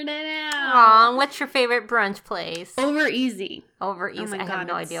figured it out. Aw, what's your favorite brunch place? Over Easy. Over Easy. Oh my God, I have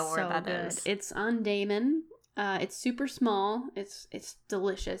no idea where so that good. is. It's on Damon. It's super small. It's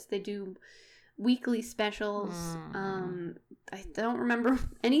delicious. They do weekly specials. I don't remember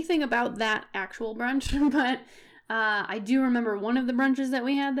anything about that actual brunch, but I do remember one of the brunches that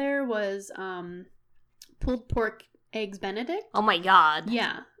we had there was pulled pork eggs Benedict. Oh my God.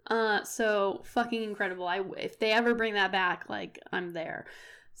 Yeah. So fucking incredible. If they ever bring that back, like I'm there.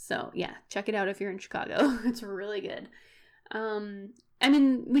 So yeah, check it out if you're in Chicago. It's really good. I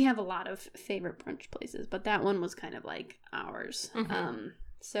mean, we have a lot of favorite brunch places, but that one was kind of like ours. Mm-hmm.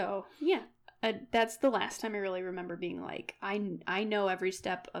 So yeah, that's the last time I really remember being like, I know every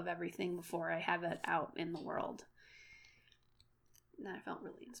step of everything before I have it out in the world. And I felt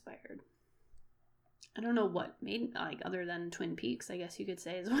really inspired. I don't know what made, like, other than Twin Peaks, I guess you could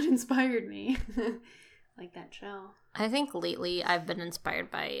say, is what inspired me. Like that show. I think lately I've been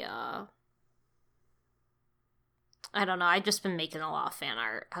inspired by, I don't know, I've just been making a lot of fan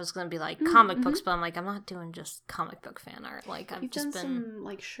art. I was going to be like comic books, but I'm like, I'm not doing just comic book fan art. Like, I've You've just done been... some,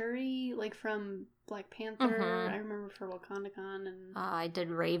 like, Shuri, like, from Black Panther. I remember for WakandaCon. And I did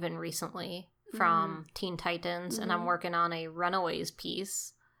Raven recently from Teen Titans, and I'm working on a Runaways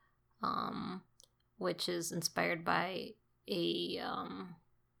piece, which is inspired by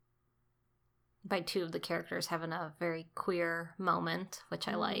by two of the characters having a very queer moment, which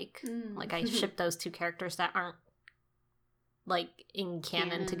I like. Like, I ship those two characters that aren't, like, in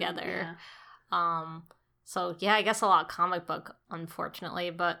canon together. Yeah. So, yeah, I guess a lot of comic book, unfortunately,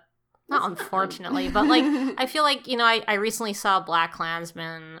 but... Not unfortunately, but, like, I feel like, you know, I recently saw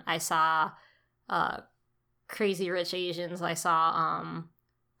BlacKkKlansman. I saw Crazy Rich Asians. I saw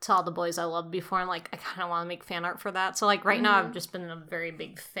To All the Boys I Loved Before, and like I kind of want to make fan art for that. So like right now I've just been in a very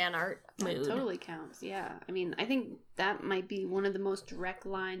big fan art mood. That totally counts. Yeah, I mean I think that might be one of the most direct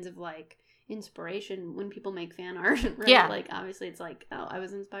lines of like inspiration when people make fan art. Right? Yeah, like obviously it's like, oh, I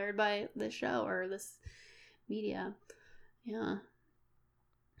was inspired by this show or this media. Yeah,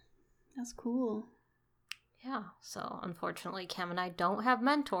 that's cool. Yeah, so unfortunately, Cam and I don't have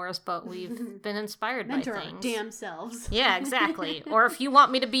mentors, but we've been inspired by Mentor things. Our damn selves. Yeah, exactly. Or if you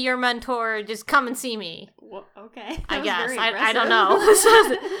want me to be your mentor, just come and see me. Well, okay. I guess. I don't know.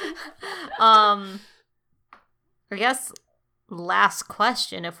 I guess last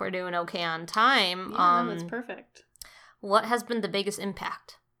question, if we're doing okay on time. Yeah, that's perfect. What has been the biggest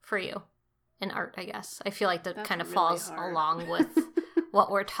impact for you in art, I guess? I feel like that kind of really falls hard. Along with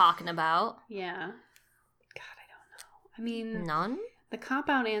what we're talking about. Yeah. I mean, none. The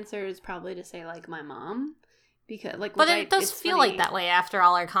cop-out answer is probably to say like my mom, because like. But it does feel funny. Like that way after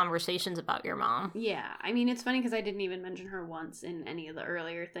all our conversations about your mom. Yeah, I mean it's funny because I didn't even mention her once in any of the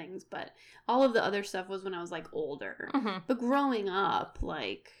earlier things, but all of the other stuff was when I was like older. But growing up,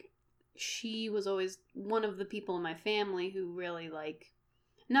 like she was always one of the people in my family who really like,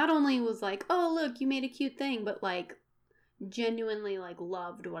 not only was like, oh look, you made a cute thing, but like genuinely like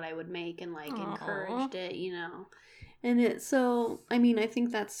loved what I would make and like encouraged it, you know. And so, I mean, I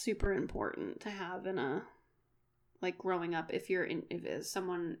think that's super important to have in a, like, growing up, if as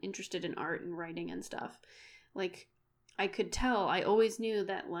someone interested in art and writing and stuff. Like, I could tell, I always knew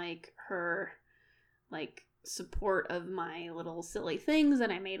that, like, her, like, support of my little silly things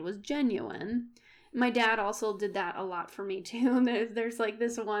that I made was genuine. My dad also did that a lot for me, too. There's like,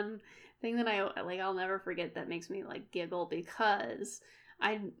 this one thing that I'll never forget that makes me, like, giggle because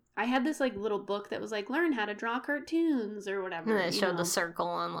I had this like little book that was like learn how to draw cartoons or whatever. And it showed the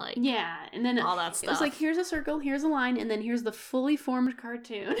circle and like and then all that stuff. It was like here's a circle, here's a line, and then here's the fully formed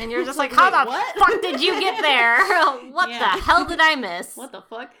cartoon. And you're just like, how the fuck did you get there? What the hell did I miss? What the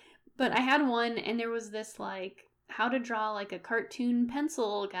fuck? But I had one, and there was this like how to draw like a cartoon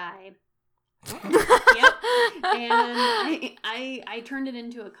pencil guy. Yep. And I turned it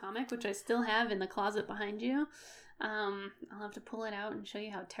into a comic, which I still have in the closet behind you. I'll have to pull it out and show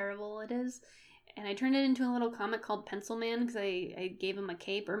you how terrible it is. And I turned it into a little comic called Pencil Man because I gave him a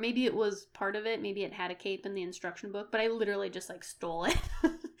cape, or maybe it was part of it. Maybe it had a cape in the instruction book, but I literally just like stole it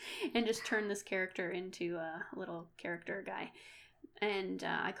and just turned this character into a little character guy. And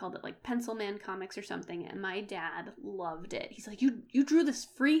I called it like Pencil Man Comics or something. And my dad loved it. He's like, you drew this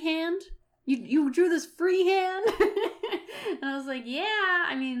freehand? You drew this freehand? And I was like, yeah,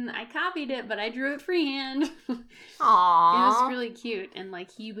 I mean, I copied it, but I drew it freehand. Aww. It was really cute. And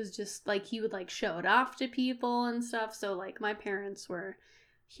like, he was just like, he would like show it off to people and stuff. So like, my parents were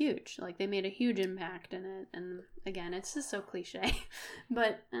huge. Like, they made a huge impact in it. And again, it's just so cliche.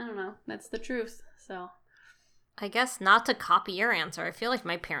 But I don't know. That's the truth. So I guess not to copy your answer. I feel like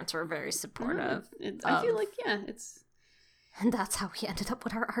my parents were very supportive. I feel like, yeah, it's... And that's how we ended up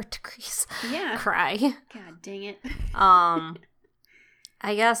with our art degrees. Yeah. Cry. God dang it. I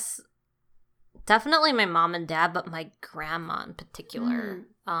guess definitely my mom and dad, but my grandma in particular.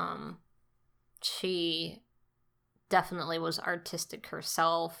 She definitely was artistic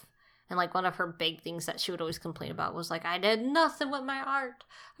herself. And like one of her big things that she would always complain about was like, I did nothing with my art.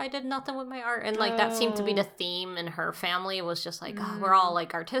 And like that seemed to be the theme in her family, was just like, oh, we're all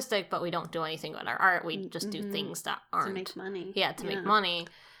like artistic, but we don't do anything with our art. We just do things that aren't. To make money. Yeah, to make money.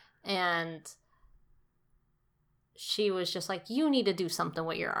 And she was just like, you need to do something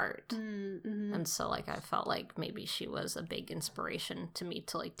with your art. Mm-hmm. And so like I felt like maybe she was a big inspiration to me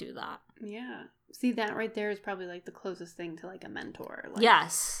to like do that. Yeah. See, that right there is probably like the closest thing to like a mentor. Like,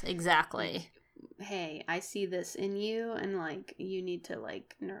 yes, exactly. Like, hey, I see this in you, and like you need to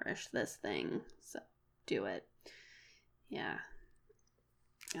like nourish this thing, so do it. Yeah.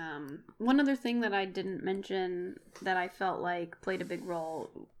 One other thing that I didn't mention that I felt like played a big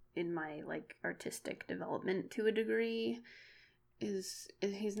role in my like artistic development to a degree is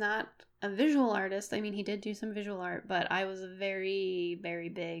he's not a visual artist. I mean, he did do some visual art, but I was a very, very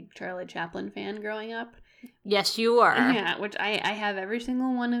big Charlie Chaplin fan growing up. Yes, you are. Yeah, which I have every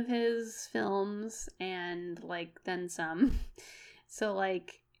single one of his films and like then some. So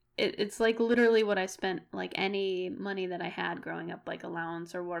like it's like literally what I spent like any money that I had growing up, like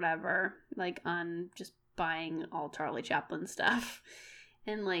allowance or whatever, like on just buying all Charlie Chaplin stuff.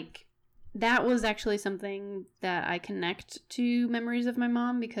 And like that was actually something that I connect to memories of my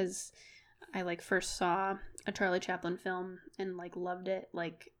mom, because I like first saw a Charlie Chaplin film and like loved it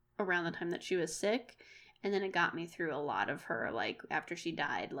like around the time that she was sick, and then it got me through a lot of her, like after she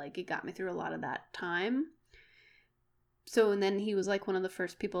died, like it got me through a lot of that time. So, and then he was like one of the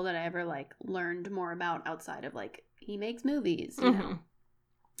first people that I ever like learned more about outside of like he makes movies, you know.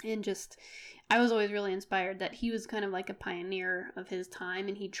 And just, I was always really inspired that he was kind of like a pioneer of his time,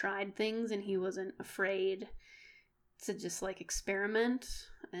 and he tried things and he wasn't afraid to just like experiment.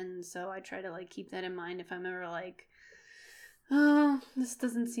 And so I try to like keep that in mind if I'm ever like, oh, this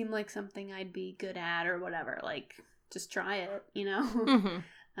doesn't seem like something I'd be good at or whatever. Like, just try it, you know?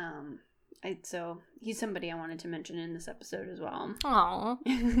 So he's somebody I wanted to mention in this episode as well. Oh,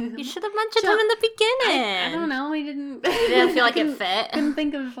 you should have mentioned him in the beginning. I don't know. I didn't. You didn't feel like it fit. Couldn't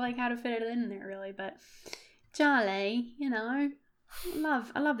think of like how to fit it in there really, but Charlie, you know,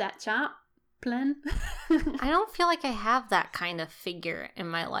 I love that chap. I don't feel like I have that kind of figure in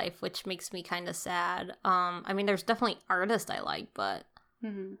my life, which makes me kind of sad. I mean, there's definitely artists I like, but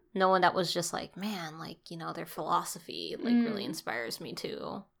no one that was just like, man, like, you know, their philosophy like really inspires me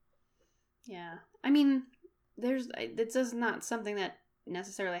too. Yeah. I mean, it's just not something that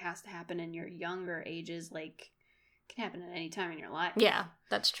necessarily has to happen in your younger ages. Like, it can happen at any time in your life. Yeah,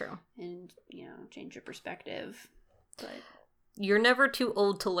 that's true. And, you know, change your perspective. But you're never too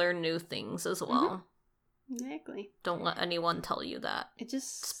old to learn new things as well. Exactly. Don't let anyone tell you that.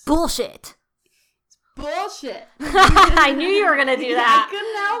 It's bullshit. Bullshit. I knew you were gonna do that. I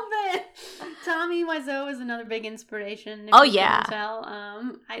couldn't help it. Tommy Wiseau is another big inspiration. Oh yeah. Tell.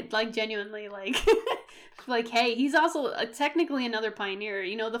 I like genuinely like, like, hey, he's also technically another pioneer.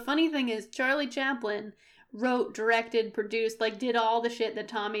 You know, the funny thing is Charlie Chaplin wrote, directed, produced, like did all the shit that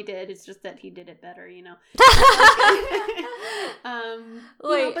Tommy did. It's just that he did it better, you know.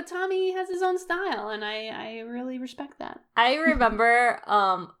 You know, but Tommy has his own style, and I really respect that. I remember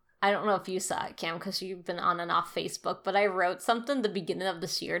I don't know if you saw it, Cam, because you've been on and off Facebook, but I wrote something the beginning of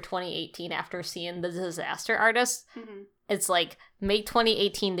this year, 2018, after seeing The Disaster Artist. Mm-hmm. It's like, make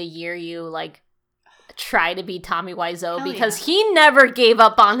 2018 the year you, like, try to be Tommy Wiseau, because he never gave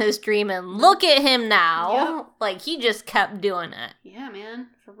up on his dream, and look at him now. Yep. Like, he just kept doing it. Yeah, man,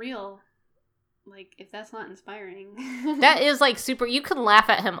 for real. Like, if that's not inspiring. That is, like, super... You can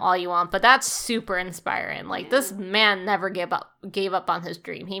laugh at him all you want, but that's super inspiring. Like, this man never gave up on his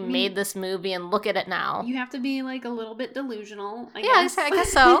dream. He made this movie, and look at it now. You have to be, like, a little bit delusional, I guess. I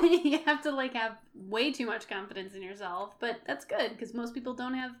guess so. You have to, like, have way too much confidence in yourself, but that's good, because most people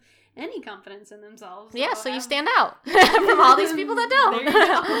don't have any confidence in themselves. Yeah, so you stand out from all these people that don't. There you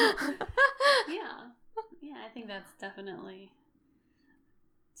go. Yeah, I think that's definitely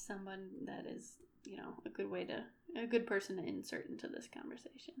someone that is, you know, a good person to insert into this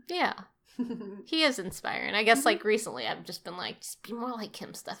conversation. Yeah. He is inspiring. I guess, like, recently I've just been like, just be more like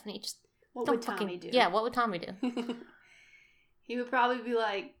him, Stephanie. Just what would Tommy do? Yeah, what would Tommy do? He would probably be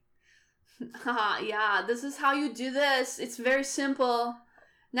like, yeah, this is how you do this. It's very simple.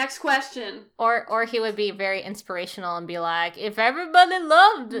 Next question. Or he would be very inspirational and be like, if everybody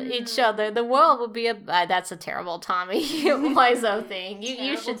loved each other, the world would be that's a terrible Tommy Wiseau thing.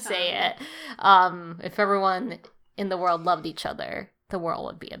 You should say it. If everyone in the world loved each other, the world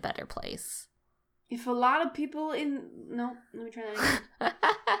would be a better place. If a lot of people No, let me try that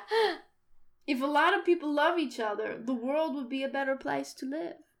again. If a lot of people love each other, the world would be a better place to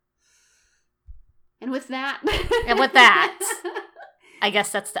live. And with that... I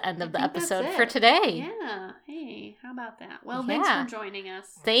guess that's the end of the episode for today. Yeah. Hey, how about that? Well, thanks for joining us.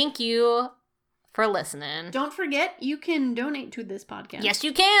 Thank you for listening. Don't forget, you can donate to this podcast. Yes,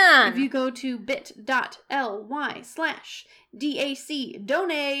 you can. If you go to bit.ly/DAC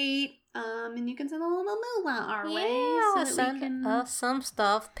donate, and you can send a little moolah our way. So send we can... us some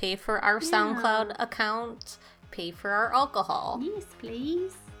stuff, pay for our SoundCloud account, pay for our alcohol. Yes,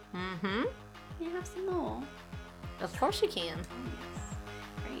 please. Mm-hmm. You have some more. Of course you can.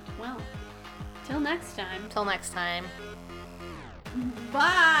 Great. Well, till next time.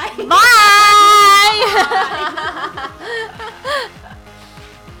 Bye. Bye.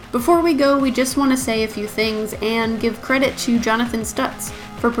 Before we go, we just want to say a few things and give credit to Jonathan Stutz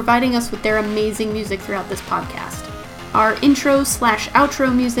for providing us with their amazing music throughout this podcast. Our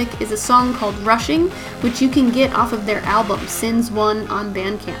intro/outro music is a song called Rushing, which you can get off of their album Sins 1 on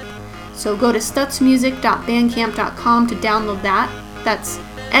Bandcamp. So go to stutzmusic.bandcamp.com to download that. That's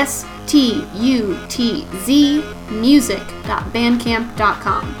STUTZ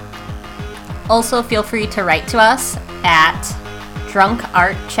music.bandcamp.com. Also, feel free to write to us at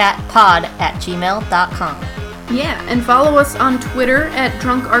drunkartchatpod@gmail.com. Yeah, and follow us on Twitter at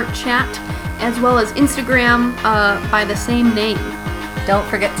drunkartchat, as well as Instagram by the same name. Don't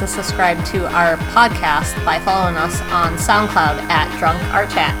forget to subscribe to our podcast by following us on SoundCloud at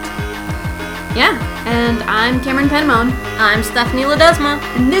drunkartchat. Yeah, and I'm Cameron Penamone. I'm Stephanie Ledesma.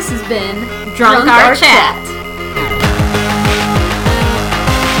 And this has been Drunk Art Chat.